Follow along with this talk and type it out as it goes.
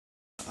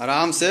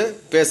आराम से,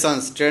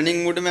 patience,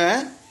 training mood में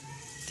है,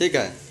 ठीक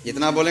है।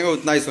 जितना बोलेंगे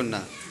उतना ही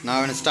सुनना।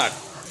 Now and start.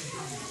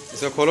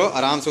 इसको खोलो,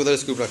 आराम से उधर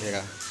स्क्रूप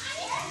रखेगा।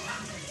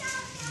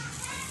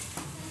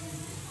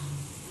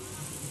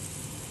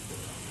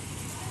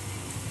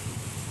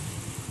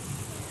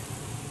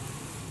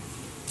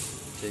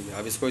 ठीक है,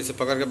 अब इसको इसे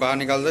पकड़ के बाहर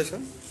निकाल दो इसको,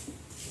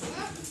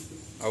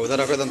 और उधर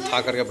रखो एकदम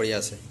था करके बढ़िया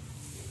से,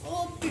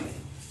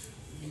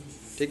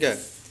 ठीक है।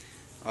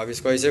 अब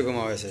इसको ऐसे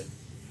घुमाओ, ऐसे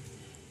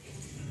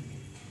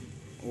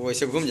वो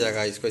ऐसे घूम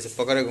जाएगा, इसको ऐसे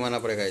पकड़ के घुमाना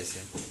पड़ेगा ऐसे,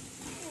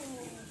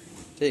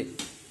 ठीक।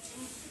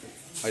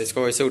 और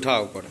इसको ऐसे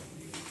उठाओ ऊपर,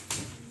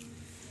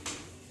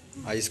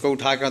 और इसको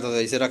उठा कर तो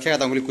ऐसे रखेगा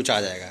तो उंगली कुछ आ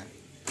जाएगा,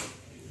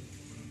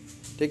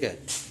 ठीक है।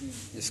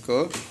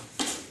 इसको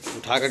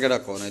उठा करके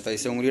रखो, नहीं तो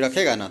ऐसे उंगली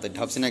रखेगा ना तो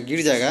ढप से ना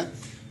गिर जाएगा,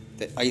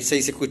 तो ऐसे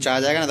ऐसे कुछ आ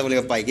जाएगा ना तो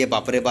बोलेगा भाई ये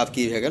बाप रे बाप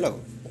की है गलो।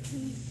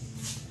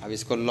 अब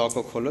इसको लॉक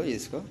को खोलो,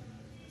 इसको,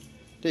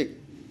 ठीक।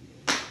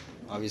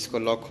 अब इसको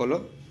लॉक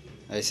खोलो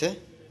ऐसे,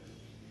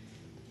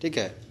 ठीक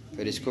है।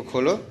 फिर इसको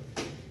खोलो,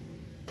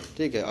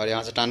 ठीक है, और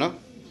यहाँ से टानो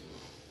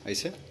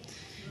ऐसे,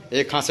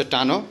 एक हाथ से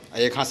टानो और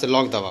एक हाथ से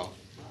लॉक दबाओ,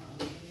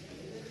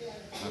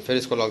 फिर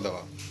इसको लॉक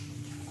दबाओ।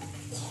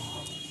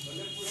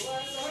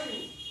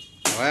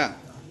 आया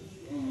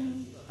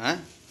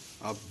हैं?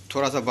 अब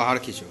थोड़ा सा बाहर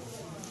खींचो,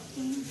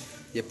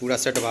 ये पूरा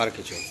सेट बाहर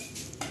खींचो,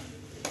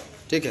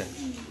 ठीक है।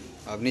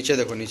 अब नीचे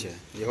देखो, नीचे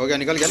ये हो गया,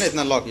 निकल गया ना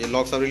इतना लॉक, ये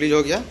लॉक सब रिलीज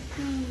हो गया,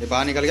 ये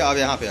बाहर निकल गया। अब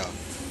यहाँ पे आओ,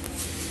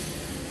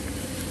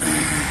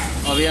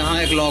 अब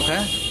यहाँ एक लॉक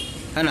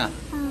है ना,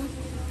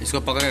 इसको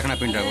पकड़ के रखना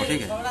पिंटर को,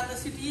 ठीक है।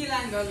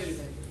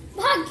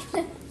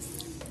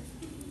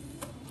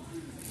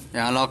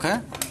 यहाँ लॉक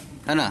है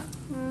ना।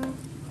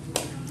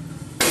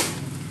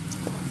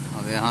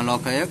 अब यहाँ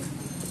लॉक है एक,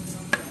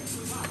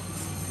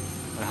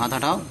 और हाथ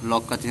हटाओ,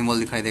 लॉक का सिंबल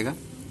दिखाई देगा,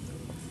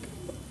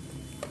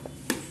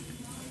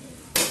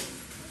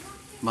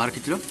 बाहर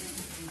खींच लो।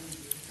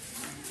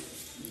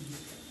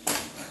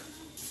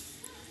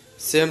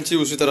 सेम चीज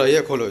उसी तरह ही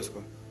है, खोलो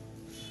इसको,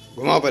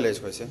 घुमाओ पहले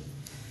इसको ऐसे,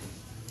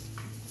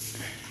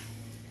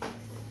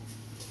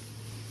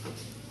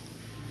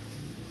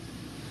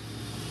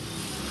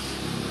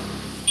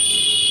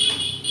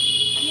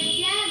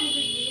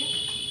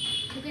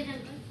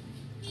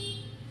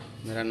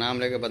 मेरा नाम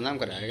लेके बदनाम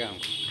कराएगा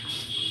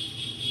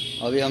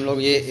हमको। अभी हम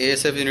लोग ये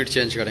एएसएफ यूनिट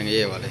चेंज करेंगे,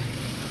 ये वाले,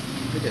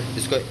 ठीक है।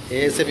 इसको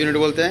एएसएफ यूनिट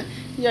बोलते हैं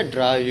या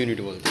ड्राइव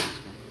यूनिट बोलते हैं इसको।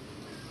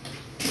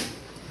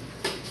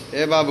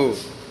 ए बाबू,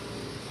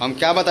 हम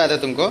क्या बताए थे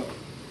तुमको,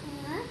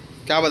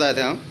 क्या बताए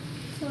थे हम,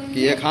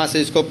 कि एक हाथ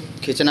से इसको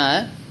खींचना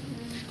है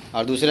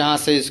और दूसरे हाथ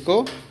से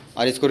इसको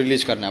और इसको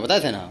रिलीज करना है, बताए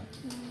थे ना।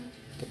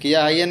 तो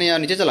किया है ये नहीं, यार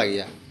नीचे चला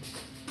गया।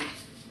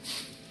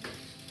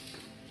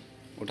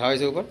 उठाओ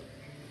इसे ऊपर,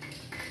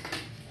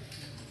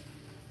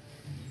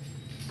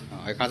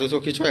 हाँ, एक हाथ से उसको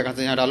खींचो, एक हाथ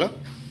से यहाँ डालो,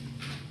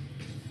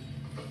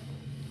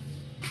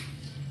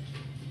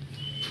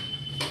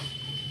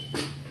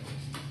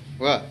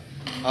 हुआ।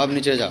 अब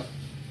नीचे जाओ,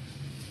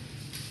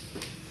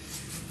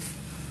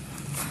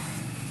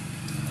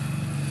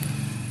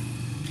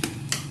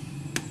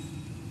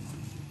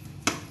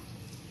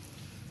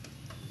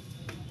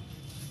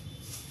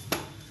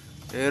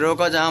 एरो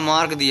का जहाँ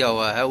मार्क दिया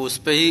हुआ है उस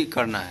पे ही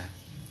करना है।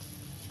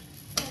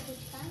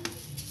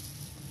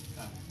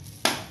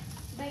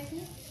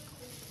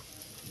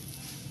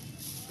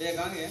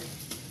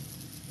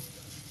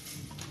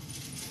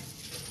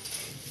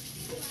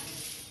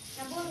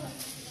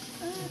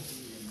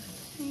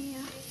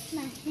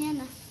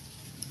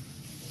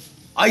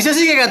 ऐसे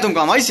सीखेगा तुम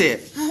काम ऐसे।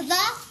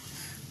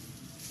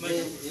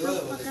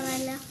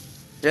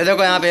 ये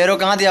देखो यहाँ पे एरो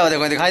कहाँ दिया हुआ,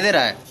 देखो दिखाई दे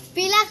रहा है,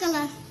 पीला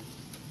कलर।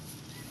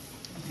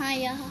 हाँ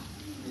यहाँ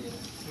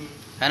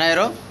है ना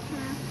एरो,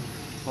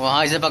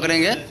 वहाँ इसे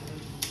पकड़ेंगे।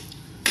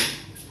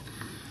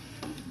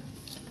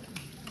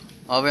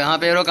 अब यहाँ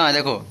पे एरो कहाँ है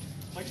देखो,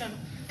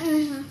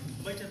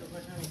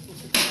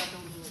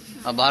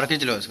 अब बाहर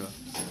खींच लो इसको।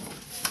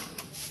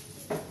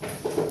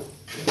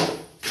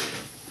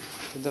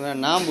 तो मेरा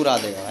नाम बुरा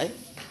देगा भाई।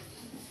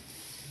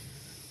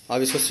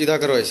 अब इसको सीधा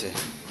करो ऐसे,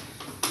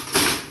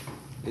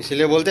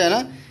 इसलिए बोलते हैं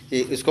ना कि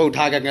इसको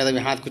उठा के तभी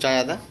हाथ कुछ आ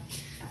जाता।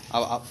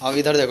 अब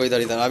इधर देखो,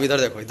 इधर इधर, अब इधर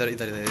देखो, इधर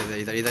इधर इधर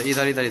इधर इधर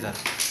इधर इधर इधर।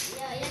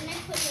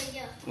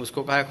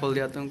 उसको काहे खोल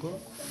दिया तुमको,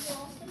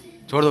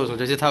 छोड़ दो उसको,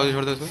 जैसे था उसे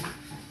छोड़ दो उसको।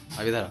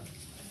 अब इधर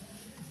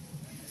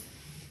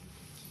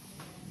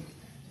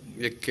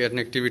एक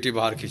कनेक्टिविटी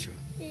बाहर खींचो,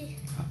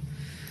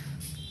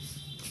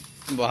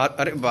 बाहर,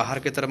 अरे बाहर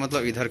की तरफ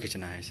मतलब इधर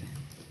खींचना है ऐसे।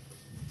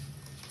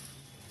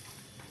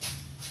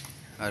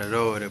 अरे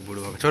रो, अरे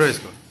बुढ़वा, छोड़ो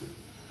इसको।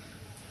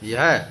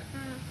 यह है,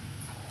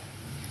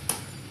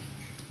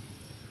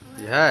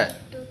 यह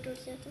है,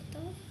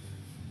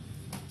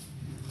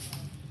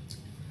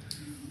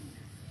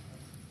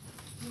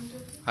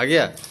 आ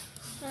गया।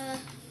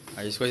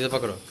 इसको ऐसे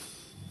पकड़ो,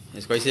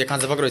 इसको ऐसे एक हाथ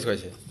से पकड़ो, इसको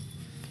ऐसे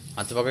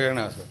हाथ से पकड़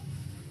रखना उसको।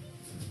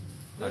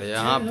 अरे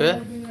यहाँ पे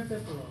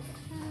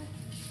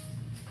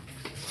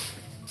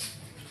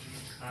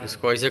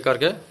इसको ऐसे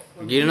करके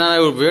गिरना है,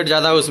 वेट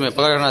ज़्यादा है उसमें,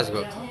 पकड़ रखना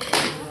इसको।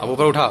 अब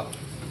ऊपर उठाओ,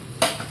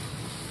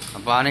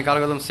 बाहर निकाल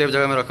कर तुम सेफ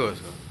जगह में रखो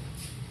उसको।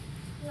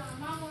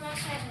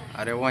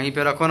 अरे वहीं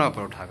पे रखो ना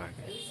ऊपर उठा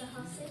करके,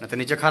 नहीं तो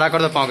नीचे खड़ा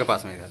कर दो पाँव के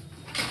पास में इधर।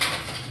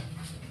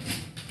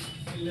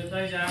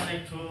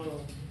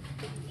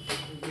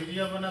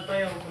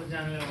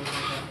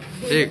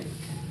 ठीक।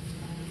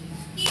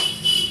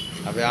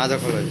 अब यहाँ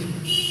देखो,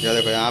 ये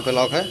देखो यहाँ पे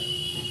लॉक है,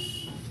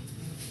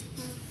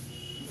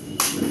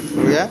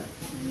 खुल गया।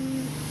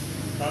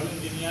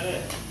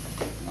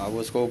 अब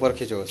उसको ऊपर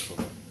खींचो उसको।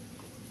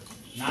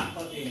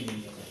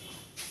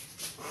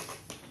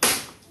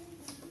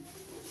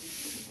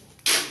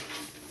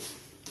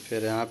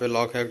 फिर यहाँ पे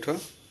लॉक है एक ठो,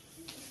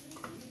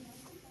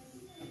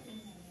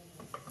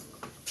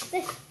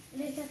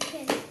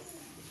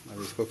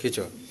 अब इसको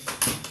खींचो।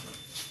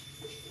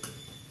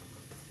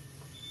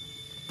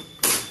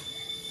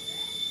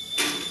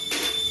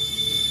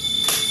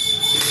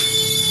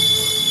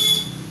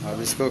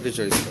 अब इसको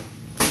खींचो, इसको,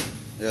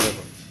 ये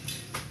देखो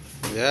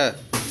ये है,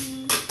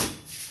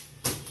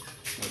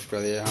 उसके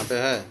बाद यहाँ पे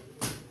है।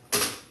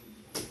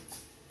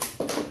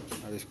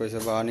 अब इसको इसे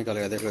बाहर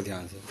निकलेगा, देख लो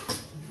ध्यान से।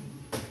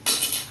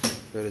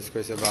 फिर इसको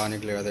इसे बाहर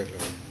निकलेगा, देख लो।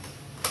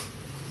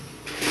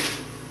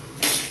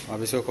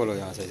 अब इसको खोलो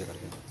यहाँ से ऐसे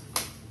करके।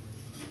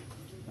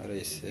 अरे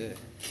इसे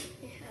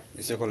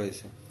खोलो,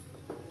 इसे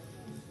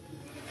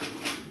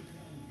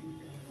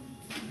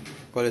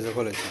खोलो, इसे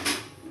खोलो, इसे।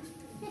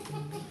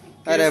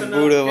 अरे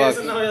बूढ़ो वक्त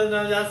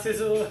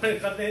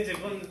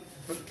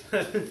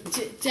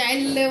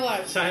चाइल्ड लेबर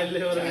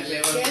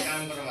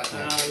काम करवाता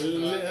है।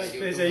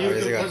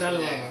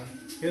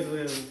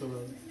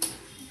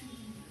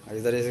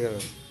 इधर ऐसे करो।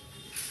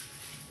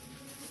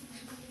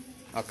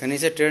 अखनी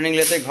से ट्रेनिंग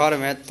लेते घर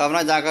में, तब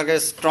ना जाकर के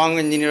स्ट्रॉन्ग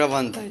इंजीनियर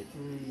बनता है।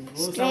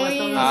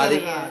 आदि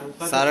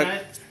सारा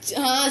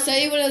हाँ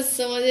सही बोला,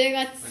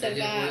 समझेगा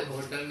सरकार।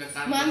 होटल में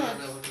काम मामा।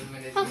 करता है, होटल में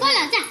हाँ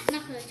खोला जा ना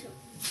खोला छो।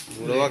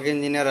 बुढ़वा के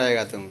इंजीनियर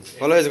रहेगा तुम।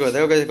 खोलो इसको,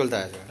 देखो कैसे खुलता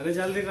है इसका। अरे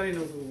जल्दी करी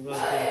ना,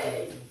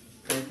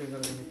 कैसे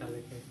करके निकाले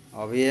के।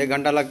 अभी 1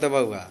 घंटा लगता है,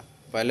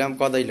 पहले हम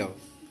कह दिलो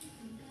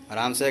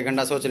आराम से 1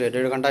 घंटा सोच ले,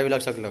 1.5 घंटा भी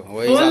लग सकलो।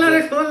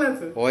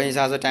 वही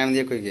हिसाब से टाइम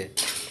दिए कोई के।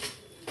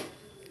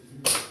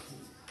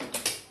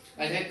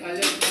 अच्छा कल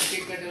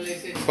टिकट कटले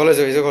से खोलो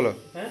इसे खोलो।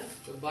 हैं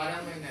तो 12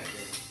 महीना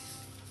के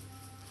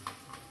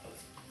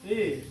ए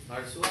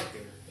हरसुआ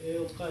के ए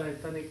उसका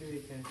रहता नहीं कि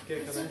क्या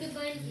कर रहा है।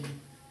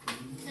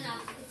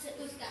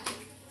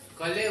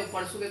 कल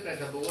परसों के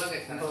करता बुआ के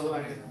खाना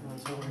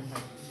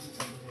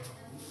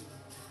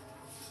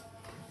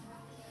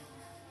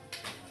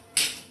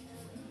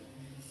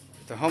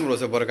तो हम लोग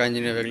से बड़का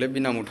इंजीनियर वेगले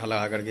बिना मुठा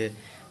लगा करके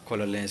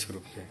खोल ले इस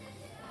ग्रुप के।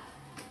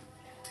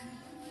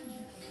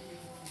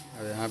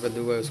 अब यहाँ पे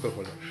दूगो उसको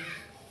खोलो।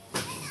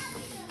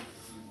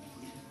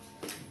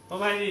 ओ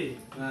भाई जी,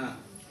 हां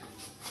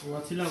वो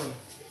अच्छी लगा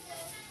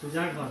तू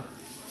जा घर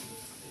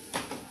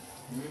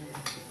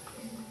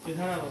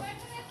किधर आओ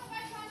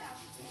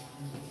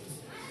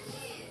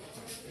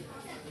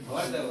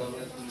घर दे वो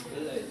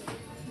चल जाए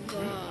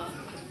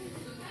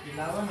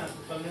लावा ना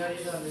कल ले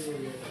आइएगा ले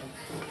जाइए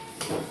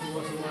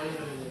सुबह सुबह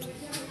आइएगा ले जाइए।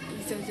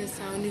 ये सब जो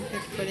साउंड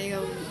इफेक्ट पड़ेगा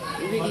वो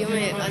वीडियो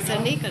में असर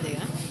नहीं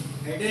करेगा।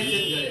 एड्रेस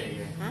चेंज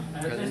करेंगे। हाँ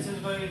एड्रेस चेंज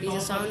ये जो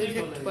साउंड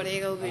इफेक्ट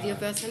पड़ेगा वो वीडियो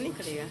पे असर नहीं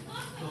करेगा।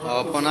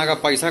 अपना का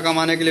पैसा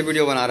कमाने के लिए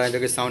वीडियो बना रहे हैं जो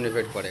कि साउंड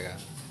इफेक्ट पड़ेगा।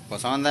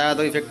 पसंद आया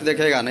तो इफेक्ट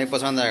देखेगा, नहीं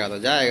पसंद आएगा तो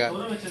जाएगा।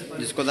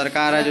 जिसको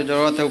दरकार है, जो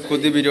जरूरत है, वो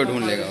खुद ही वीडियो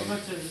ढूंढ लेगा।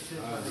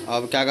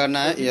 अब क्या करना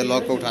है, ये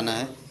लॉक को उठाना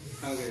है।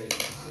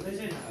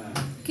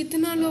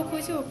 कितना लोग हो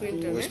जो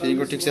प्रिंटर वो में? स्क्रीन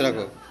को ठीक से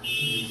रखो।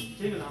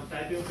 ठीक है ना, आप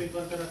टाइपिंग पिन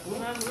करके रखो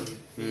ना।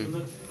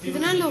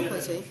 कितना लोग हो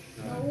जो?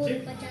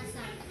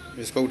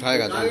 इसको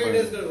उठाएगा तो ऊपर।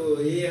 एड्रेस करो,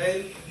 ये है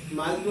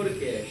मालपुर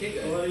के, ठीक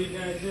है। और ये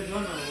एड्रेस हो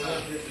ना, वो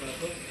एड्रेस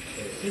रखो,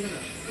 ठीक है ना।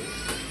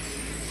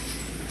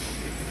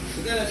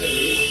 कितना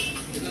चाहिए?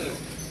 कितना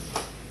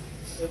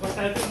एक बार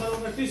टाइपिंग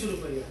करोगे 30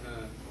 रुपये।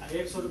 हां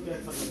 100 रुपये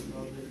का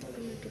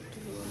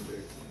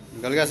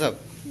निकल गया सब।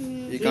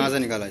 ये कहाँ से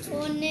निकाला है?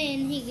 फोन ने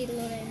नहीं गिर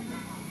रहा है।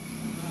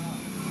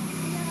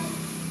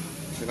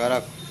 दिखा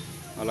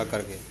अलग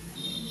करके।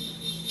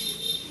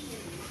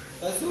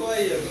 सुबह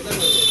ही है, कितना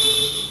बजे?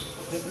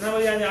 कितना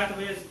बजे? आज 8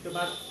 बजे के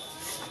बाद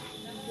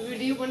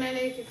वीडियो बना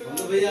ले के हम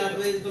तो भैया 8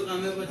 बजे तो काम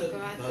में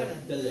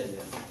चल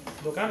जाएगा।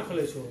 दुकान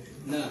खोले छो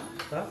ना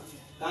हां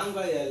काम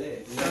कर ले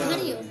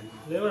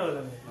लेबर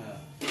वाला में। हां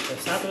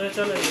 7 बजे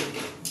चले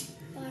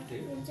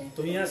ठीक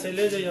तो यहाँ से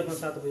ले जाइए अपन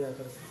 7 बजे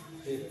आकर।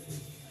 ठीक है।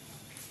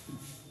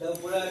 तब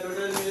पूरा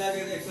टोटल मिला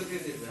के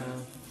 130 है। हाँ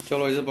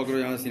चलो इसे पकड़ो,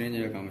 यहाँ से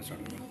नहीं काम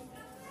स्टार्ट करो।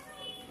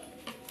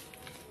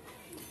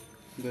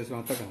 दस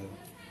वहाँ तक है।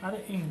 अरे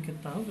इन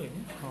कितना हो गए?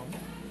 हाँ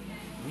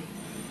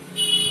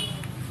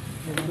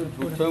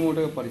छोटे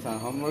मोटे परेशान,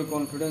 हमारे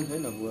कॉन्फिडेंस है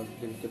ना बुआ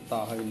कितना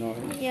है ना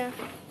है। या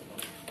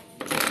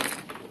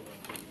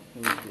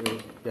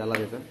प्याला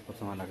जैसे और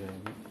सामान लगे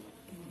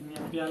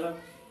प्याला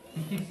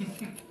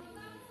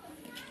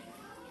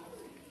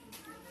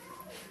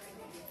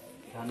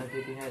खाना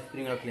पीते हैं,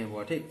 स्प्रिंग रख लें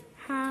बुआ। ठीक।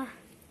 हाँ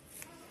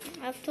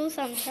अब तू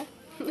समझा।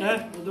 है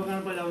वो दुकान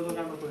पर जाओ,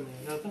 दुकान पर कोई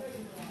नहीं जाता।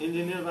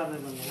 इंजीनियर बाद में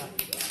बनेगा।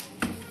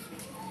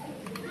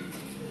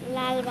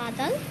 लाल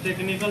बादल।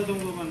 टेक्निकल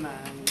तुमको बनना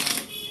है,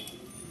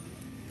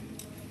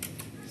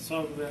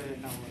 सॉफ्टवेयर का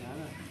काम हो रहा है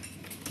ना,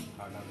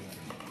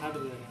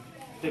 हार्डवेयर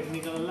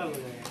टेक्निकल अलग हो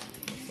जाएगा।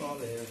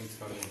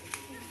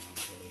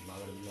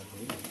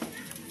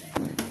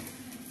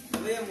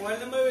 भैया मोबाइल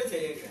नंबर भी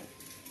चाहिए क्या?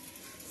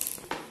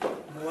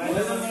 मोबाइल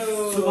नंबर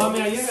सुबह में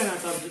आइएगा ना,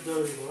 तब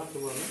जरूरी होगा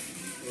सुबह में।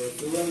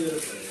 सुबह में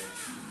जरूरत पड़ेगा।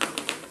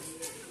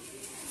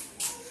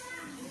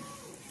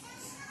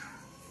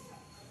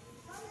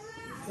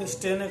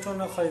 स्टैंड एक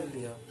ना खरीद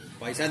लिया,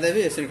 पैसा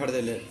देवी स्टैंड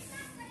खरीदे ले।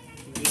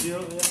 वीडियो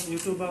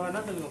यूट्यूब पर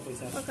ना तो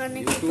पैसा पकड़ने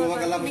के YouTube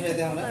वाला पकड़ने पूछे के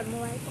थे हमरा? पकड़,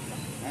 मोबाइल पकड़।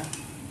 हैं?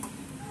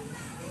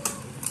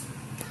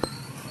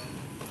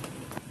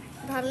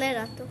 धर ले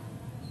रहा तू।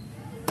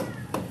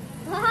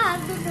 हाथ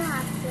दो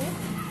हाथ से।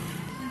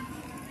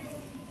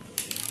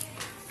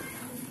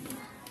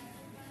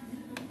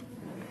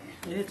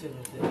 ये चीज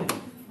होती है।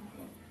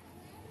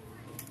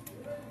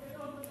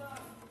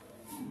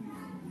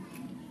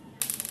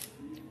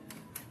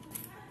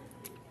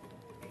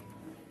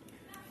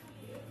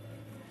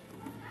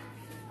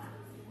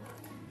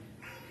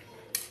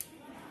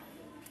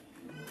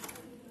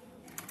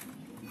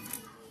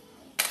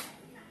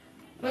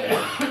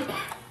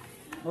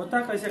 होता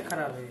कैसे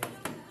खराब है ये?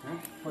 हैं?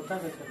 होता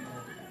कैसे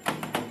खराब?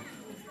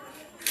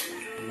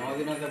 9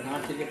 दिन तक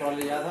गांठ के पड़ा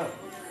ले जाता,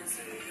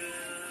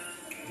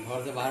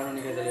 घर से बाहर नहीं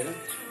निकल चलेगा,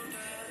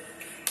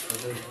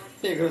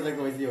 एक रोज तक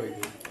वैसी होगी।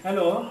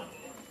 हेलो,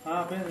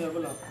 हाँ फिर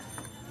बोलो।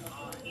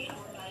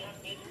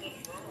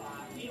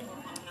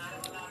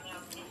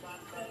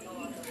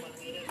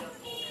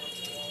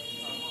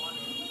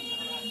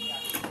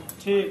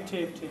 ठीक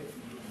ठीक ठीक।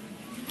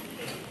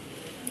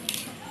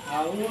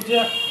 हाँ वो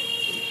जो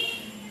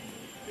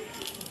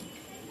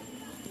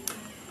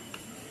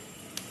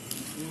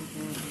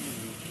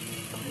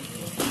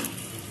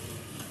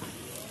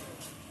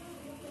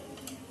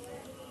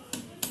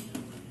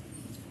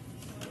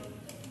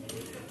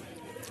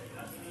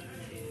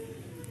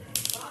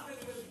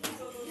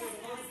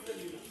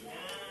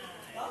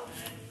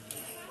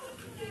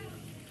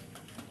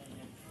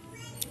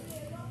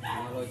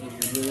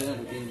वीडियो है ना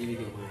 2-3 GB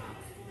के ऊपर,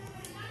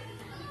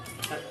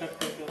 कट कट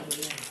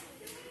करके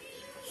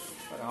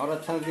और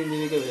अच्छा 3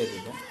 GB के भेज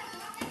देगा,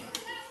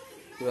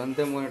 तुरंत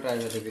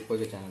मोनेटाइज हो जाएगी कोई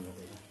भी चैनल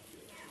रहेगा।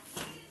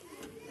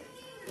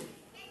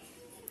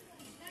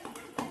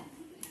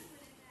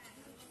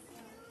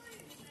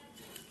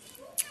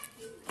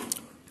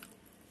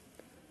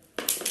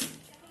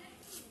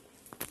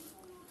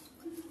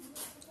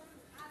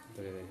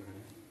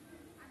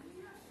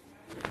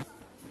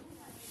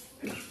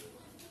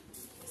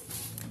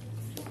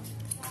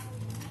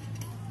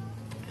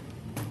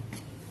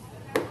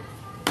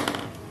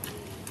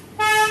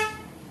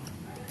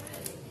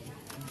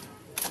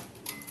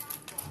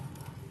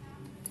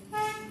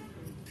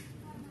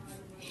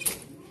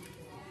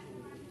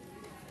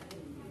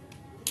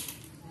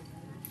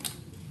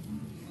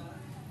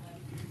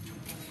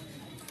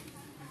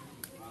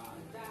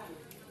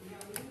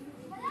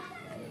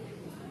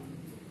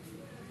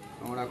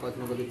 हमारा कुछ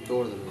न कुछ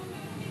तोड़ दो,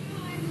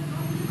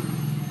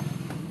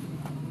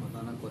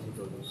 बताना कुछ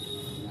तोड़ दो,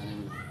 जाने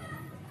में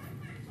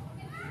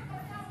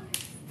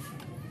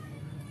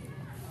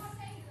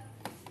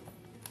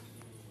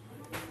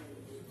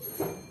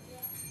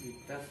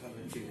इतना सब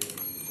चीज़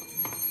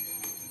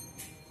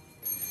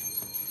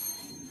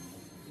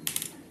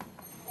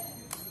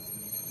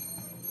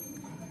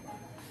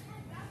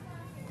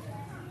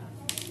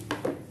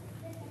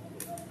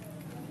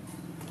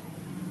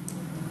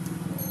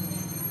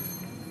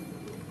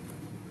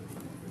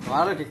आ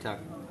रहा है ठीक ठाक,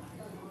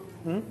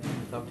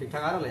 सब ठीक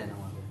ठाक आ रहा है ना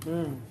वहाँ पे।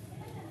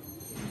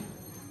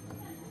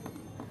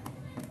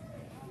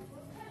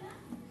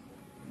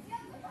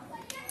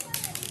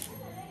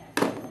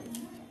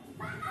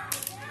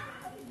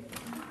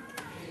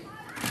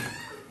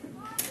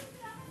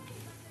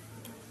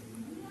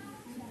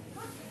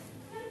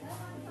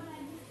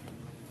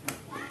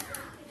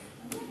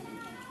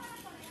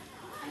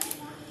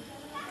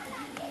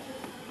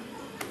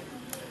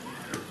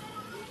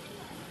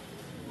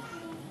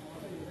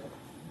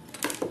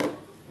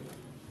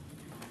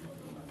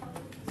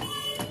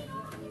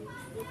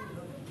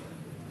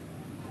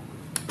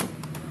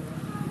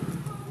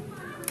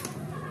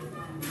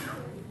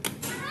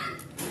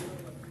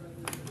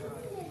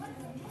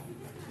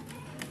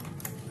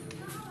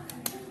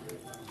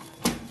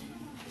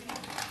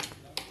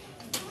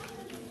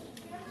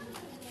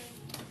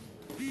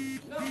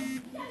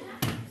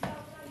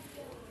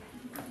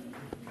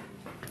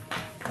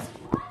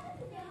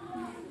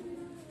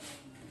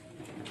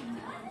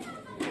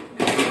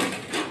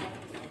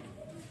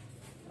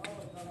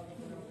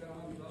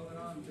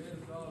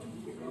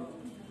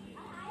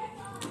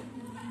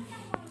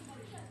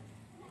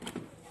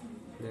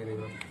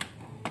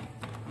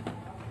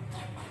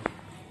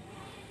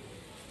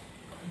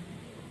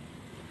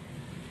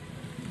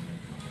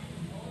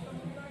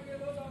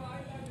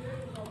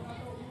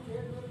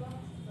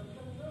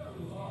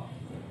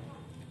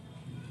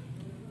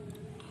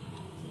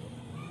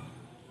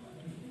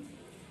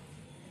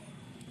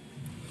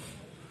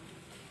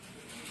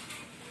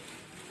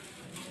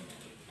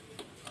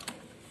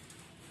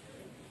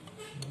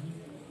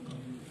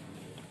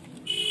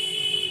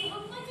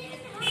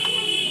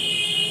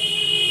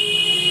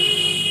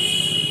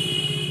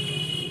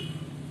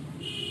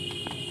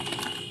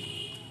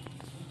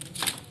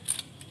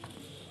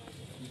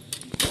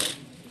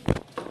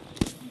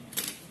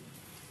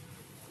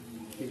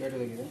 बैठ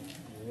देखिए,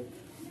 एक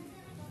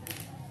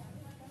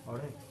और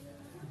है,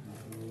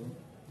 दो,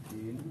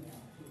 तीन,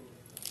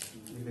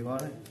 एक देखो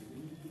और है,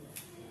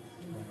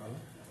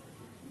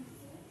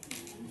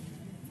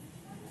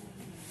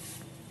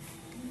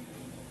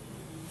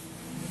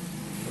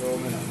 रो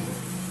में ना नहीं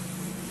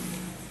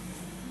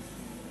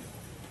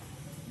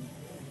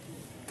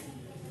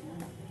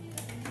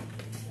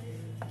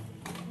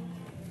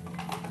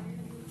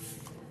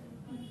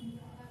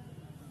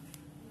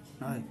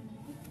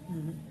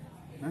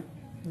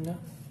हैं ना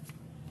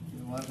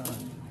वहाँ कहाँ है?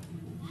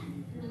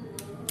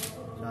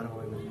 चार हो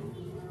गए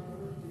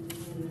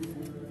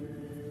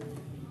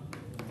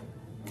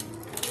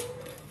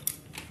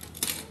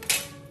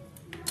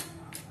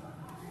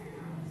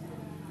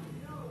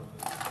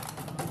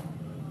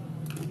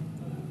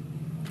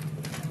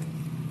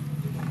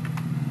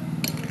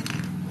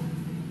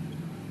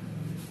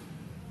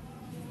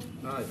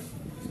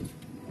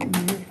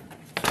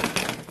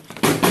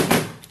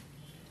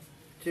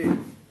ठीक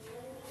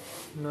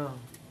ना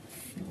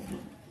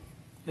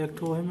एक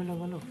ठो है में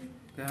लगा लो।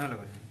 कहाँ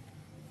लगा है?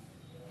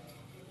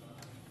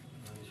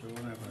 शो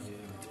में पड़ गया।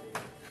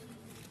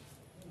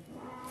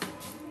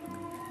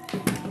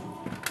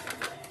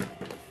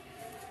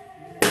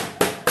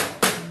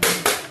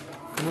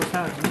 मसा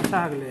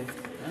अगले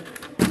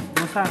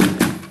मसा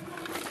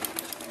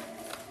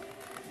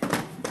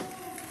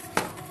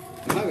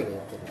कहाँ गए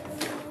आपको?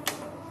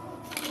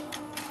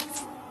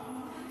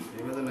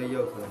 ये में तो नहीं है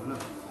उसका है ना?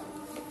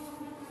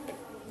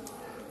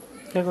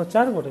 देखो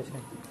 4 गोटे छे।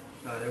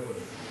 चार है वो।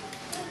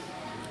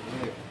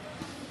 एक,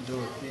 दो,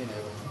 तीन है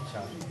वो,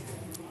 चार।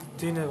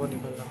 3 एगो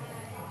निकल रहा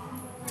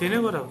 3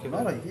 एगो रहो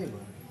ना रही है वो।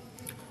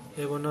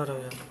 एगो न रहो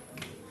यार।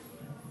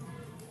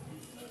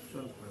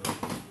 चल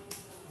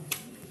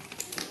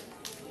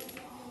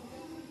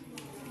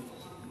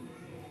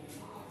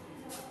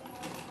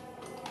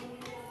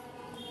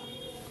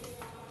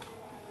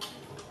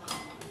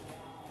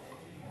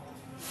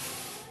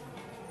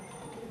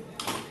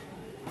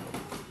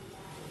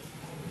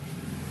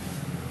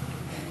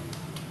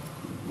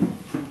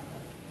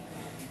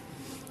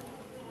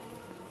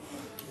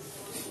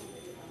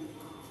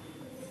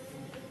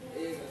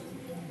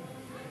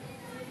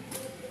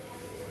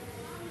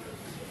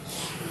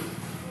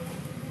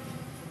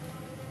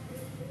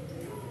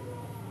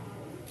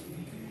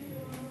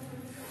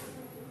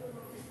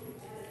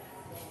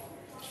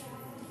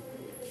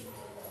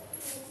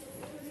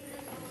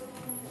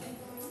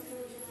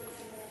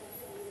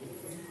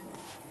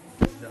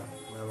जा,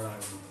 बड़ा है।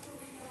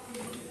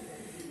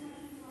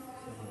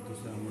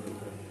 दूसरा नंबर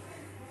उधर है।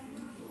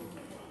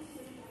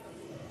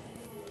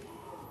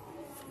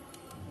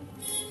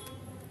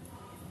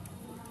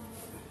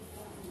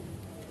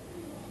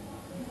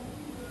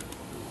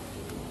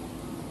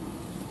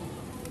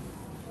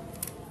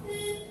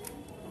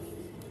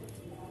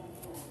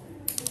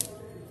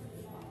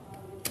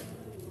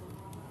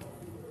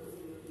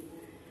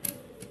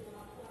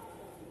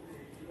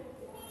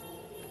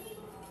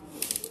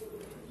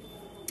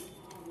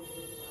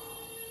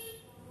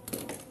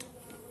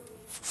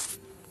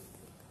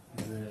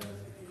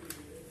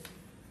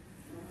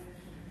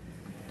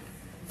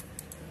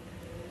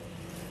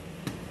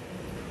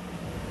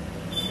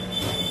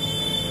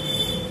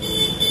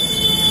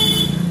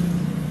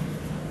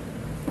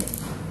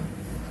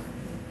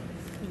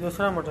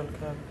 दूसरा मॉडल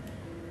क्या है?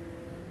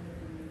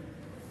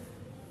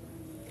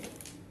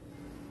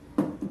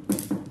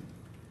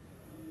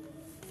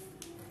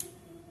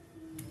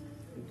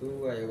 दो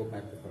एगो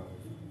पाइप पे पड़ा हुआ।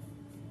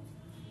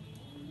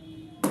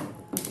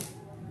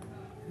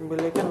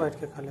 ब्लैक एंड व्हाइट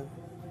के खा ले।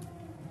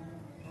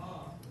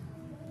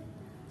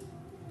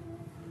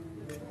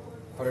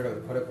 खड़े रहो,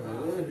 खड़े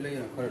रहो, ले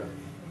ना खड़े रहो।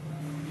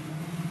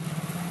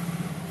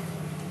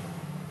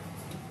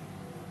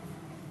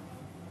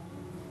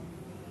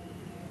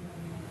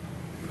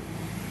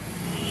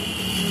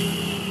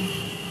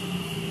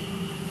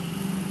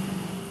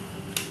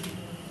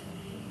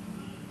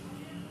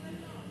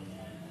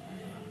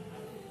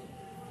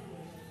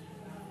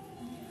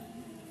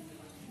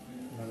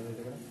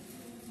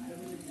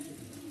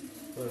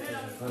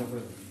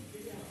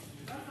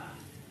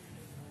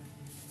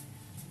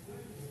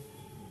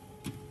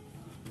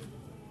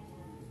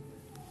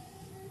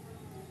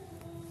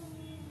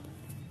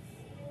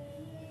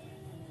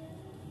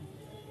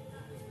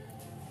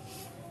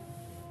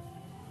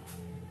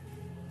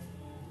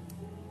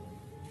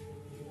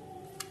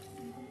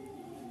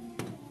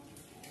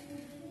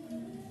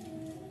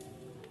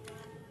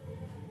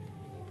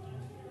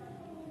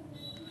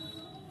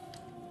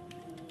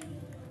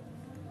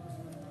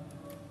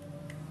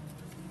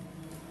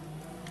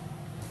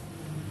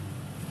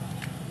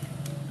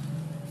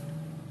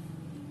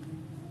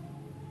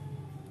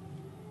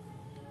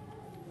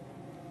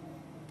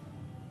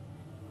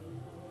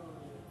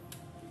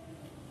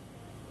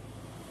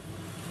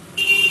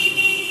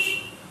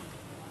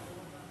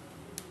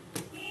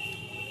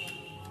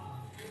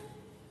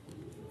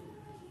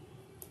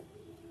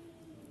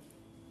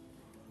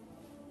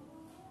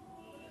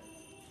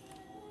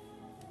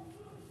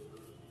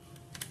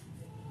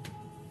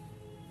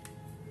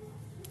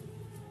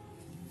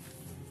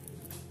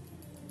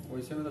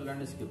 वैसे में तो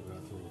लैंडस्केप का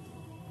तो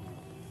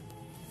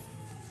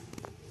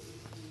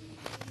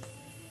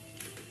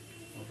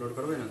अपलोड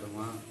करबे ना तो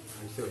वहाँ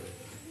ऐसे हो जाए।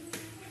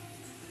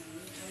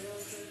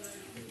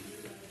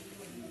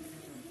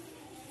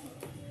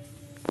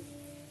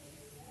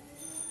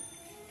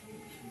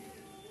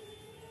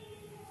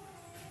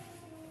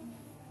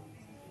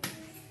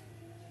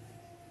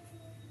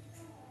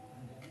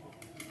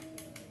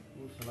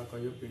 साला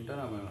कहियो प्रिंटर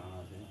ना बना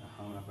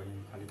हमरा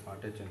कहीं खाली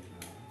पार्टे चल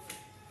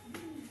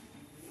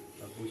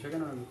तो पूछेगा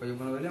ना कहियो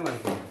बना ले हमारे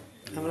को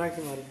हमरा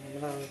के मालूम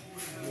हमरा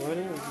वो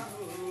नहीं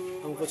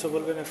हम कुछ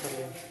बोलबे ना कर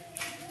ले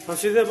हम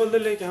सीधे बोल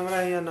दिले कि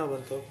हमरा यहाँ ना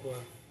बनतो तो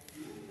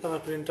हमारा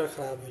प्रिंटर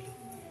खराब है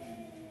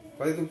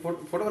कहीं तू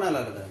फोटो बना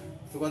ला था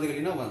तू कह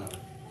दिली ना बना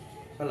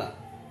साला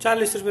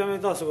 40 रुपया में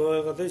 10 गो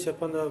कते छै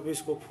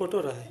 15-20 गो फोटो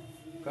रहे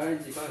कहीं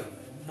जी का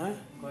हैं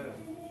कहीं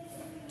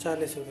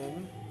 40 रुपया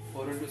में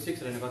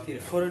 4x6 रहने कथी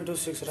रहे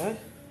 4x6 रहे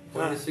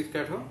 4x6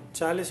 कैट हो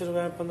 40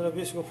 रुपया में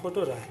 15-20 गो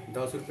फोटो रहे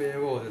 10 रुपये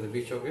एगो होते थे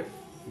 20 के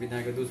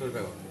बिना के 200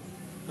 रुपये होते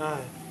हाँ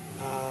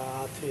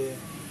अथी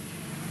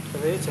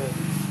रहे छै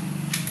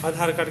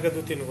आधार कार्ड के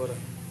 2-3 गो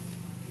रहे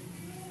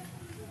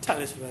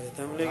 40 रुपया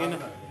देते हम लेकिन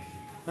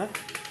हैं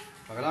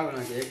अगला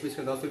बना के एक पीस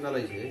के 10 रुपया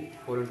लै छै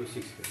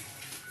 4x6 के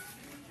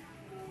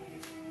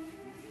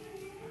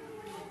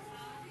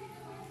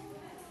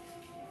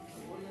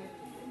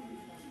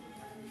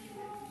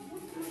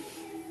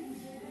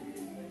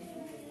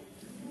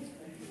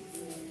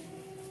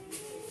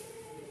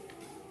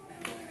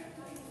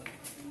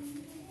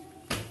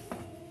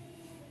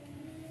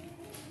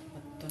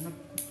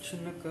कुछ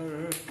न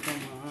कर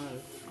कमाल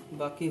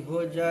बाकी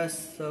हो जाए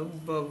सब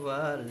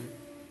बवाल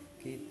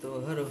कि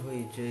तोहर हो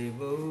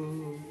जेबो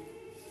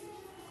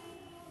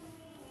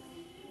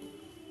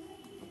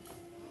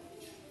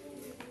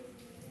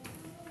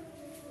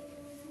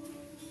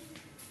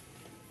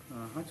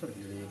कहाँ चल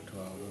गए एक ठो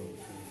और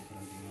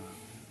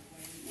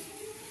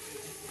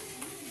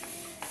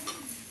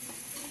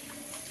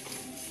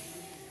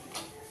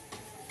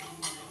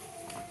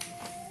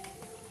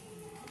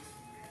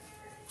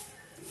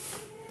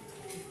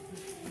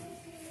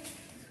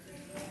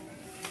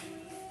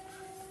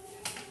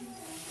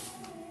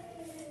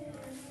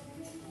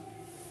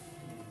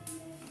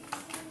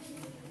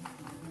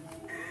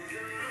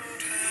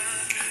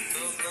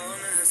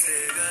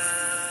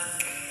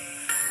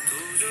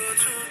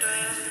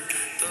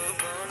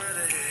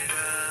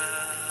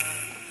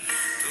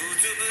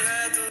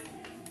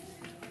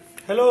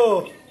हेलो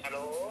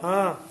हेलो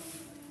हाँ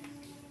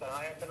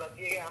तो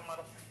लगिए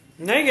हमारा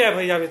नहीं गया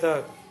भैया अभी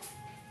तक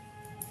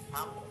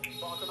हम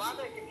पहुंचवा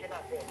दे कि खेला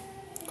से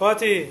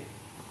कथी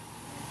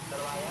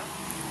करवाया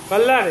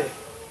कल्ला रे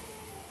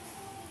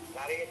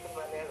गाड़ी के तुम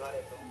बने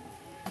घरे तो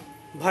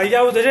भैया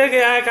उधरे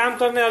गया है काम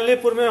करने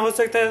अलीपुर में हो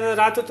सकता है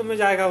रात तो तुम्हें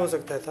जाएगा हो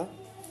सकता था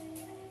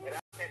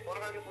रात में फोन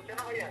करके पूछे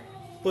ना भैया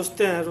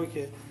पूछते हैं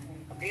रुकिए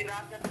फिर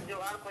रात में तुम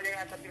जुगाड़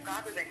खोजेगा तो फिर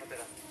कहाँ से देंगे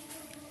तेरा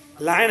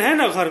लाइन है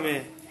ना घर में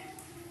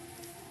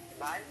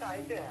लाइन तो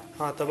आई है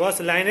हाँ तो बस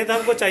लाइन है तो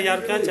हमको चाहिए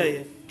और क्या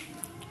चाहिए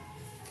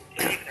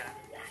ठीक है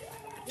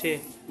ठीक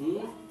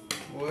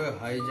ओए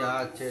हाई जा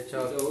चेचा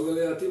हो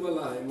गए अथी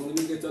वाला है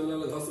मुर्गी के चलने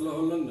वाला घसला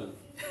हो लंदन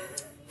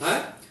है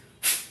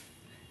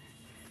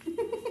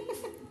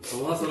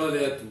कहाँ से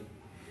ले तू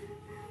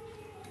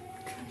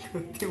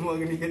छुट्टी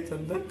मगनी के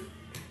चंदन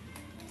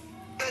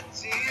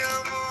जिया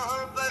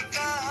मोहब्बत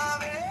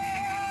आवे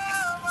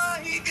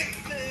वही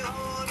किससे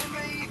और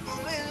नहीं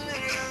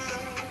मिलना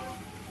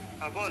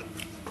हां बोल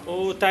ओ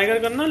टाइगर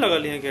गन ना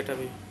लगल है गेट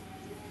अभी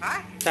हां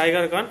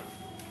टाइगर गन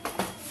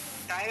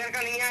टाइगर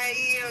का नहीं है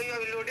ये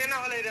लोडे ना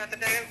होले रहता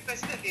टाइगर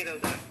कैसे दे रहा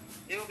उधर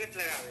एगो गेट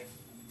लगावे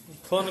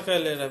फोन कर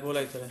ले रहा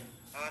बोला तरह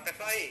हां तो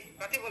कही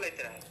कथी बोलैत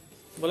रहे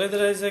बोले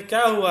तरह से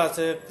क्या हुआ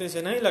से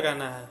नहीं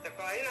लगाना है तो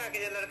कही ना कि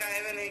जो लड़का है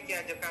नहीं किया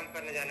जो काम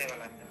करने जाने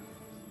वाला था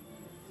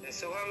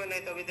सुबह में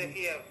नहीं तो अभी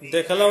देखिए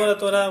देखल हो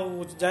तोरा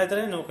जात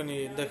रहे ना कनी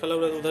देखल हो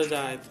उधर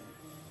जाए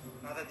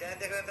हां तो जाए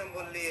देख रहे तुम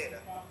बोल लिए ना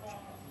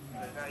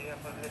लड़का यहाँ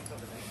पर ले तो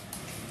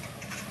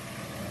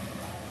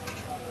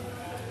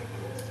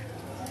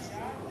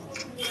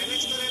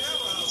मैनेज करे ना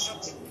सब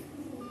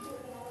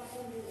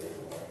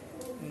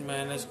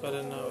मैनेज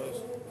करे ना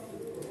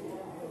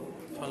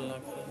फलना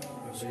करे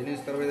बिजनेस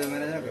करबे तो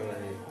मैनेज ना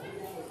करबे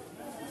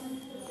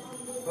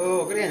ओ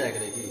ओकरे जाए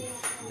करे की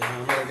जहां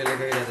हमरा के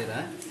लेके जाते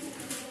रहा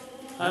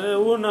अरे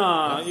वो ना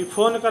ये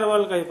फोन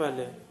करवाल कहीं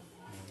पहले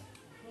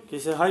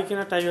किसे है कि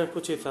ना टाइगर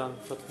पूछी था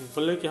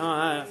बोले कि हाँ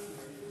है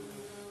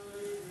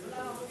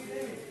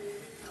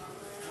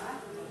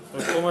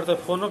उसको मर तो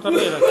फोनो कर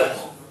ले रखा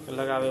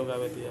लगावे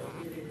उगावे दिया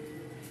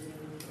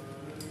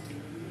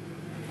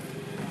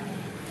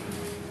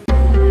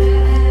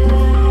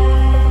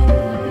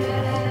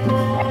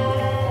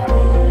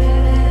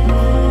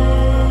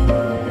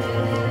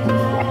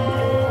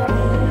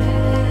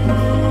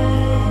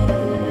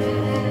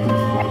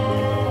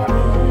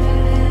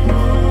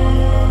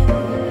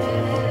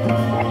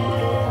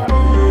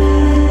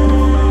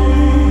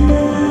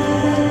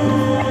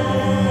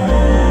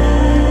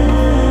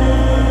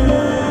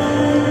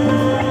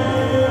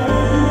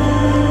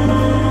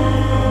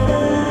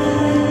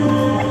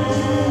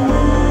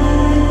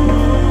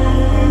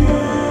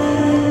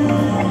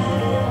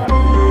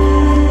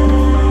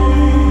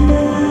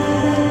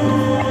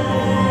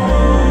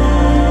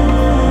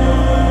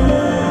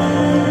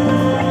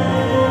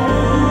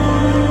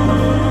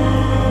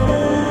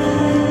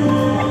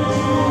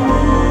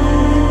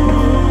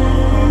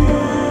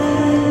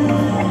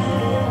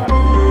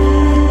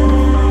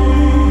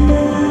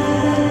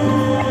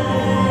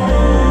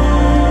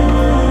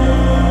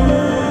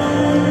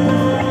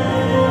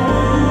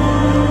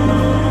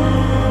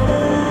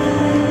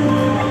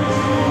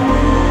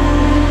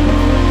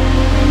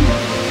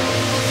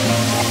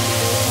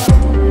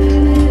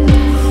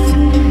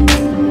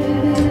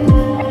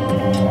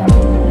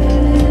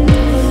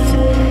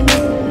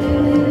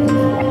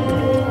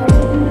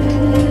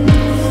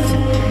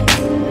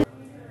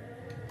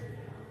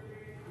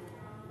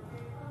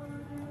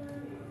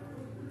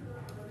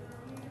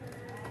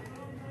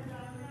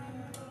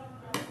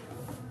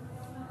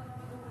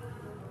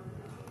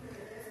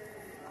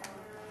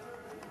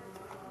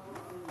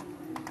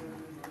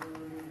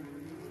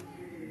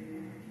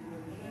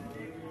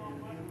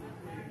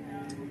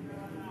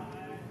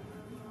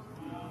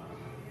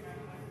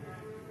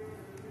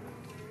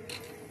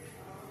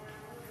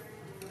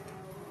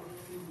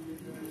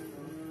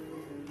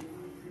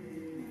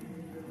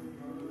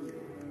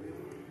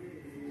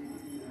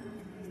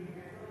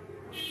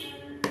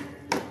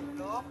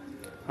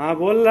हाँ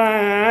बोल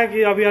रहे हैं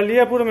कि अभी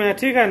अलियापुर में है,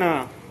 ठीक है ना?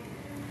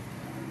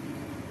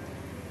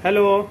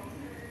 हेलो,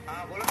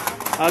 हाँ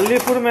बोलो।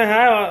 अलीपुर में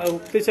है,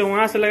 पीछे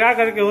वहां से लगा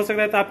करके हो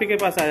सकता है तो आप ही के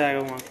पास आ जाएगा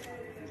वहाँ।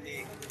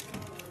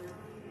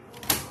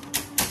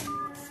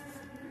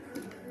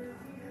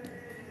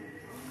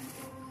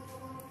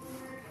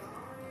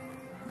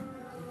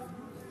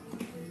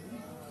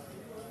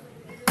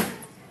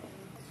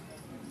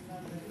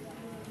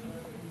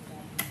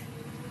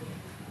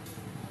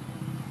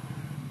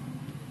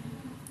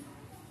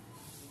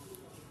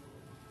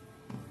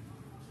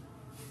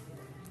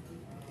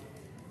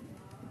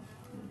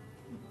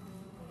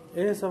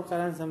 ये सब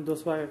कारण से हम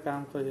दोस्तवा का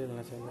काम कर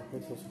लेना चाहिए।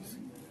 कुछ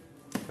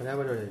कहाँ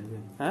पर हो जाएगी?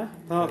 हाँ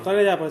हाँ,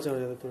 करे जा पर चढ़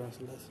जाता पूरा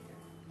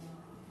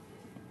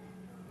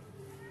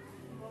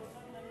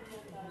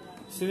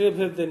सीधे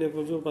भेज दिले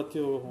को जो बत्ती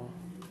होगा वहाँ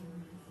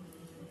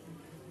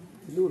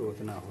दूर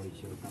उतना हो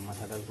उतना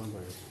माथा दर्द कौन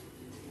करे?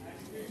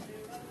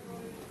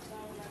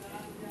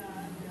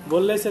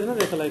 बोल से ना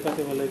देख लाई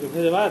कते बोले कि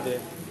भेजवा दे,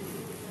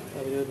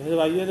 अब ये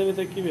भेजवाइए देवे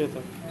तो की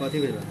बेहतर कथी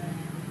भेजबा?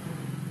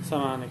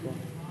 सामान को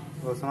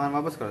वो सामान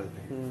वापस कर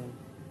देते हैं।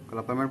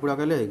 कल पेमेंट पूरा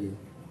कर लेगी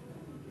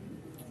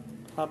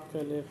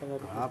आपके लिए 1000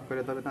 रुपये। आप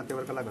करे तब इतना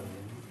तेवर कला कर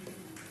देंगे।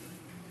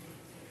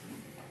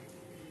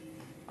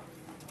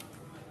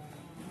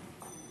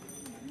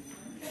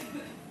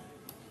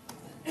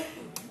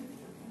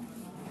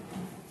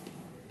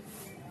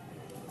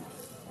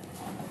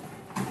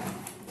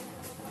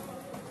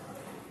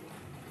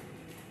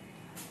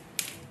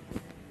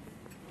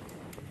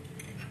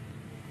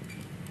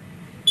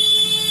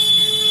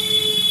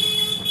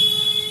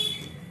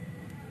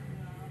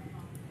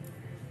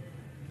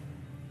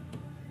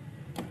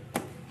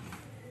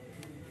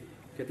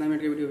 कितना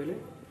मिनट की वीडियो पहले?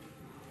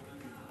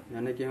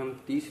 यानी कि हम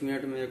 30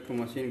 मिनट में एक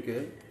मशीन के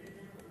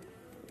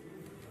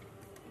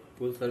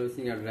फुल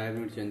सर्विसिंग या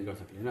ड्राइव चेंज कर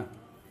सकते हैं ना।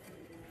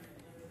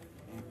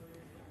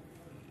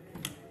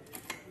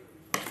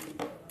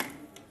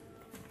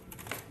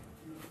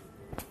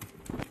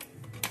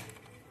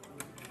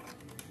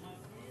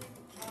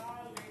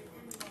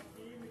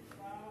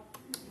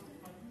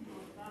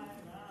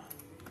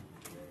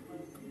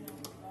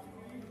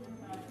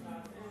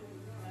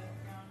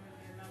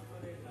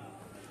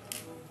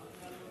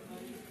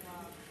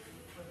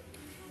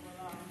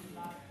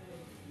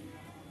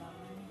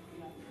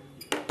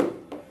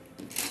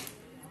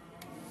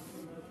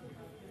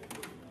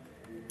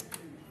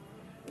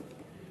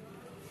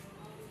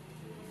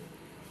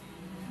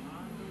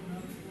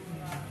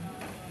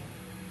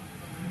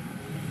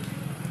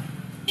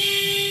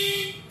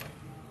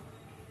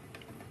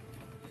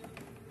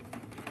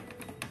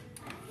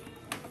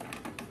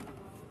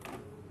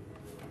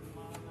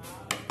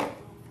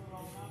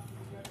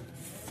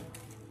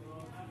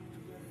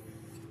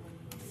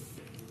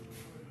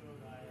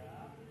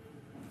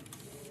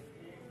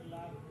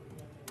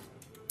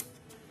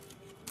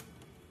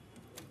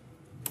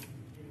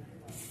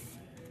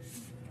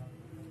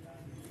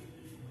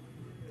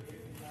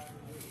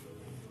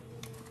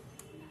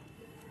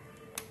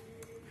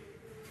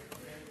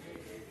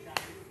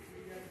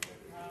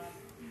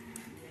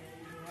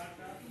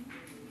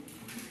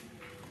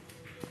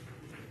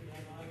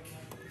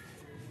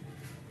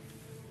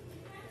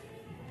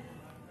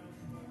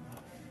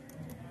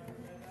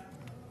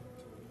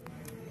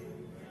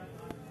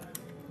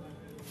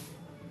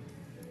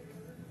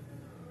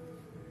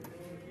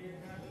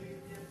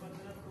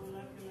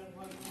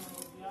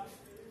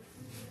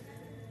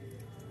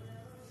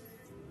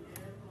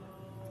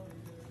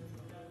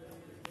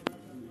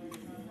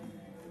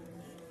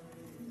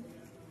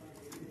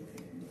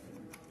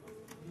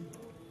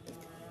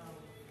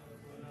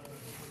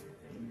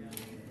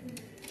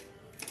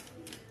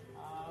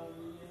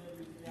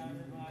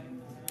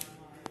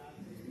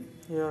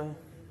 Yeah.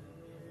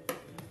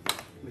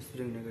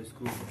 मिस्त्री ने का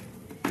स्क्रू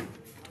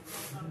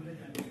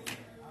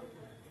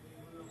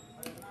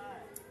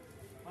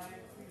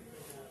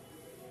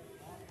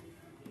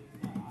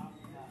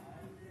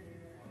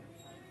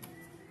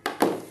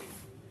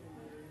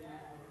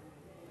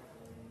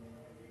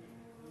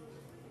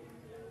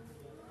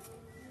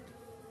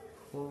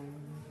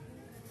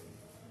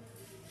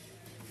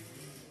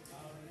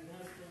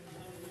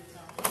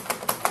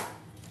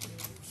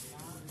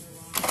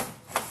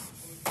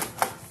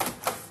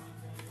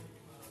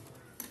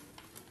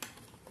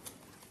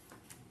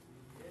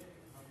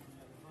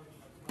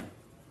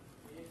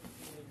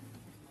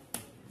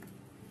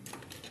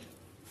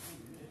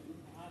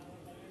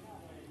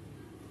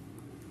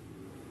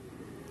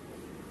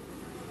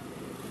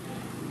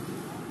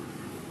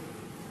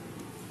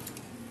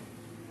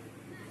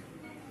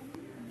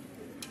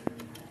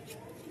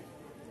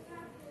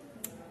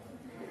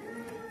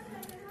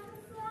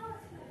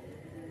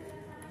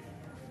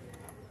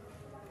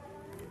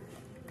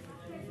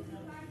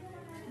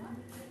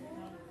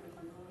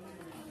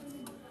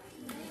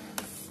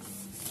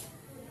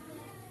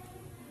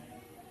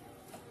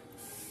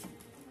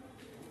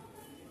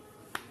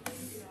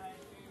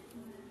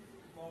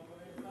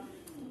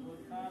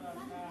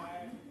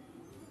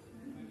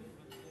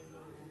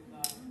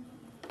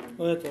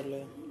वही तोड़ ले।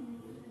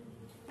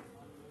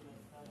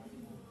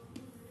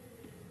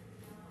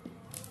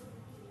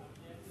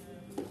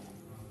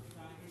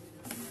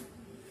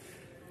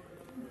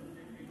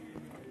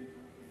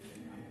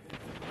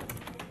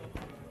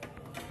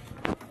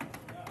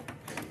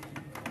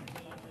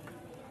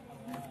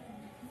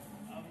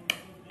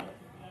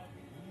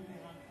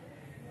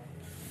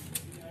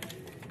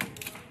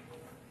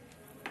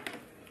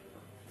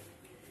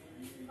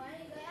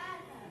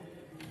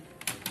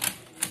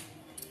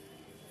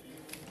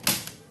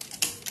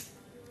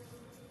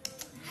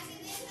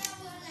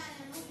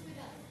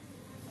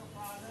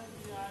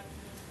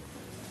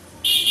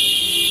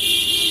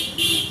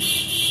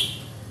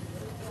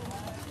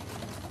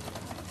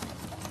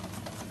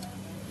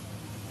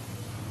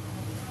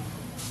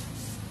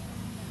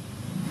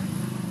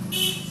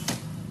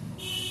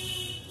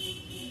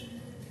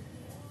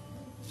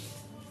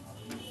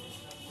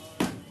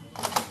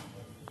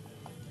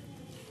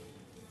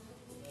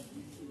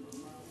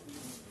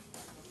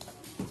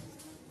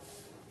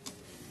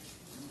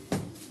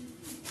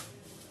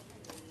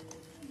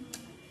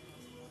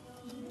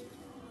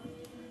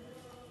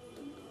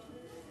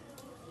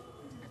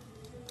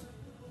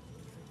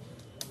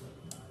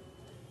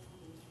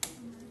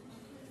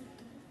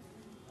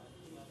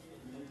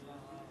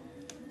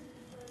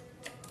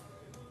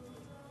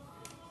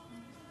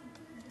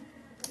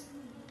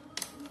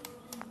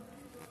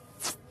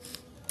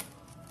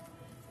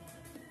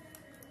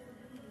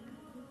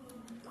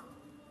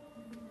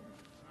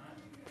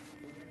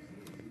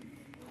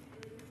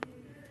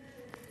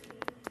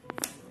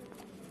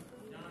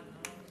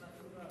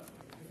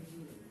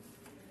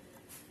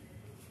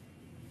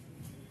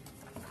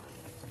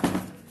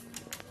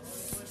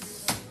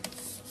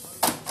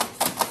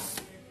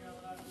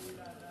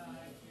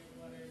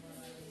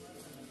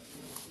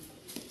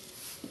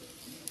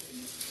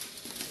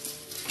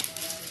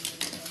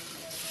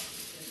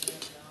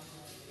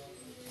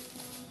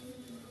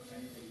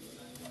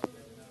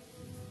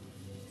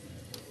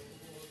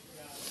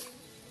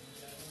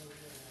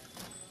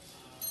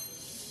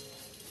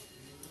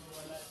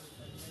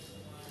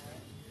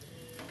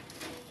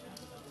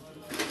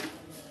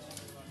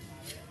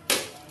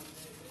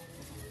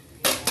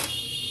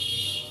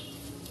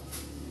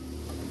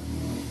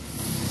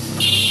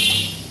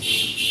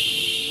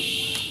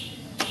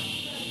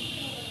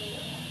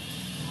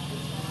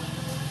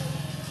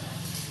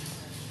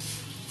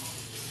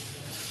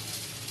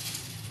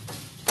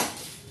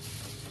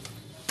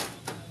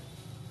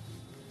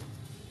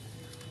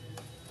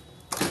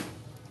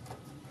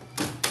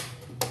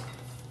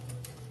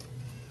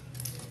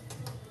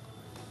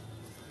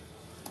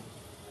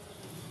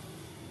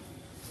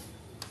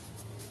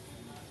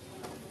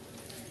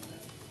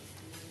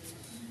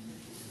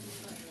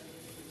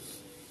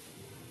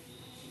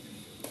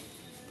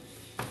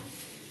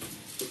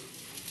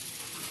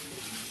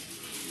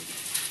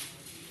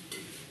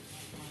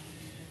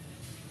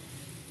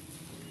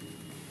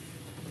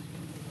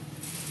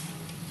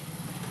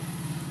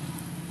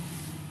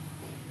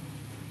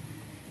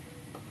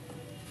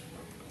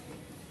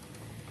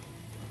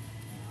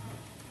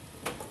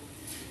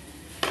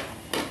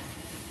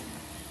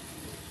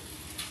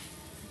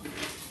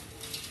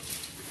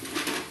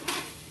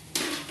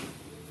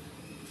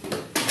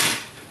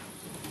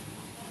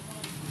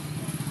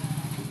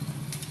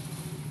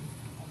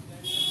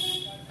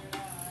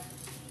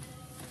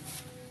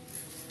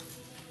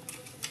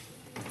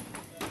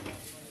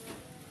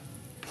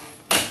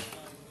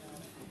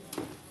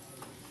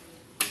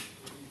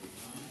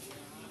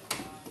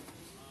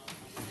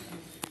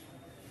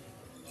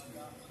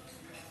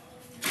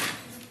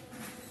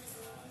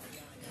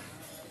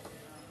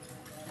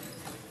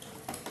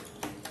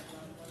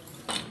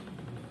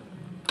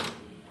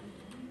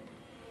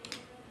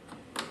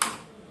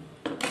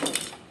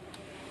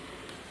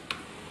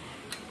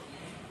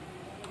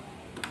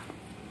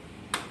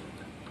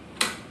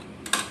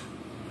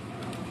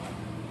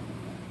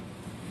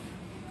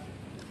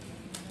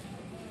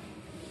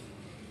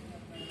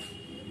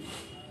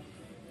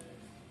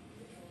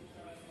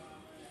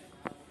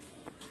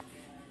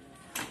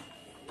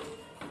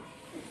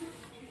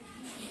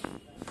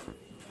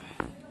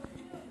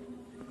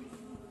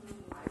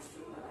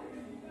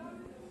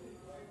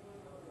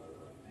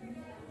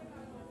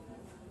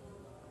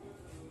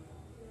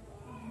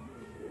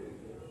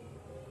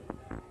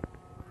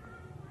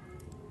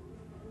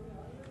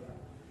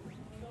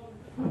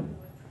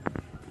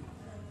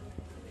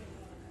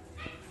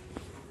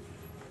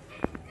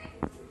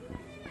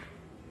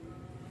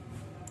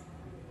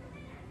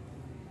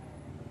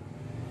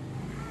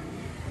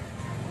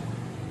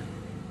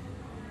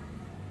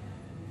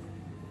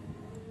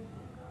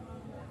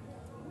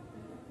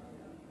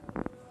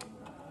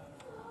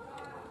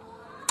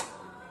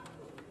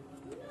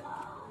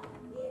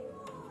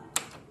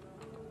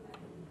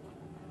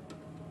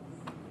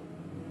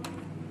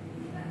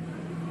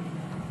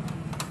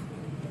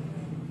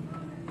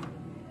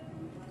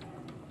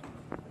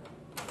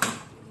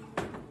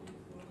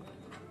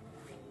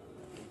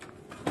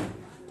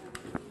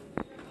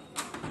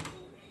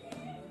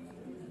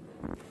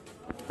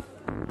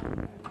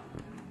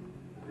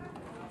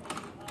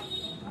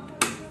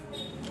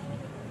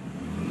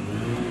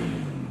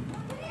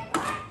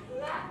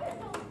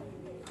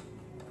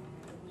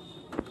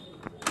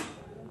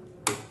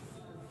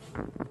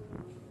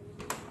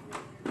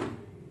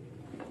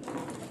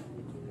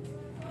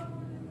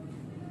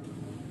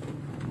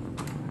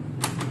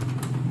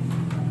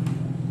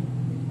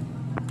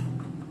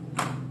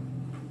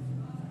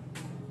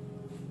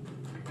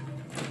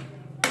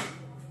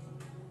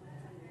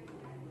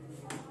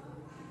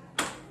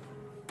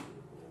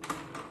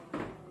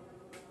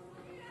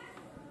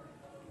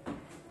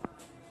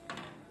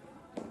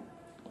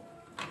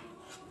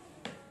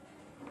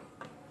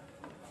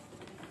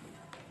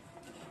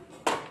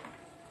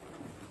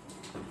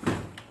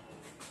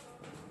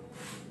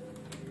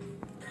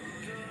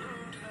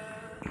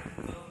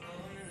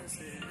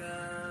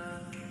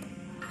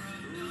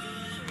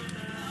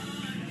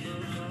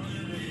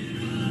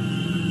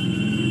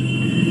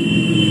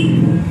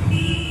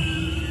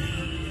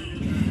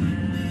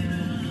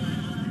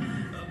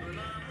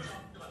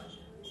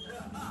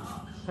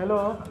 हेलो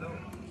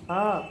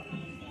हाँ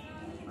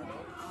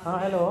हाँ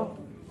हेलो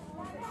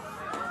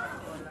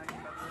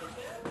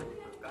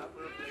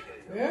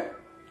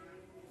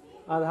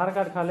आधार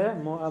कार्ड खा ले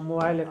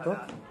मोबाइल एक तो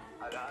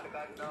आधार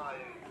कार्ड ना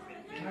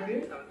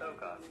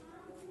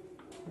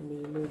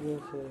बिजली बिल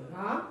से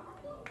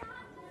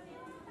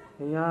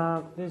यहाँ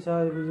प्लीज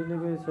बिजली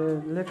बिल से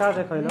लेखा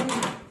देख लो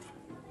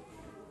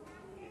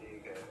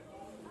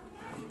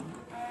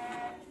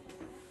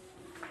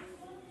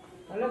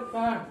अलग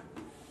कार्ड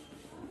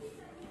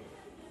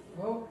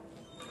हो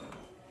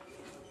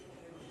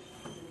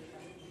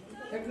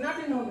कितना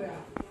दिन हो गया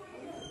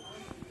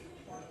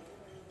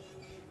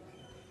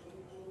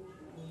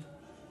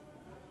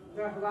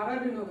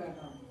 10-12 दिन हो गया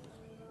था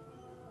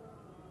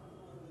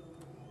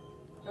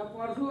तब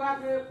परसों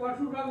आके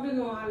परसों रख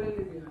देंगे वहाँ ले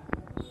लीजिएगा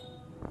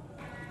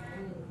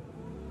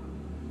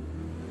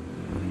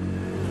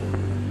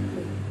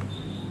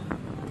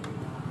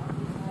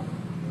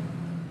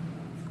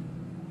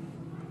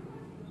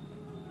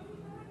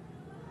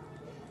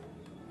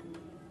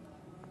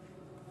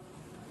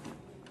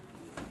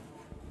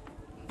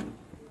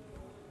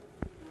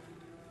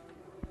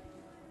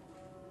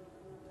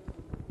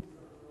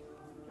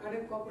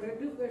अरे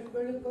कोऑपरेटिव का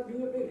स्पेलिंग कर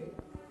दियो रे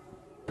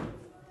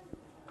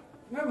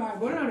मैं भाई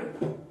बोला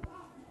रे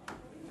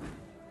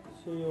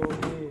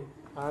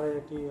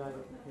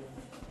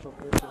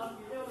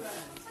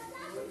COPRATIV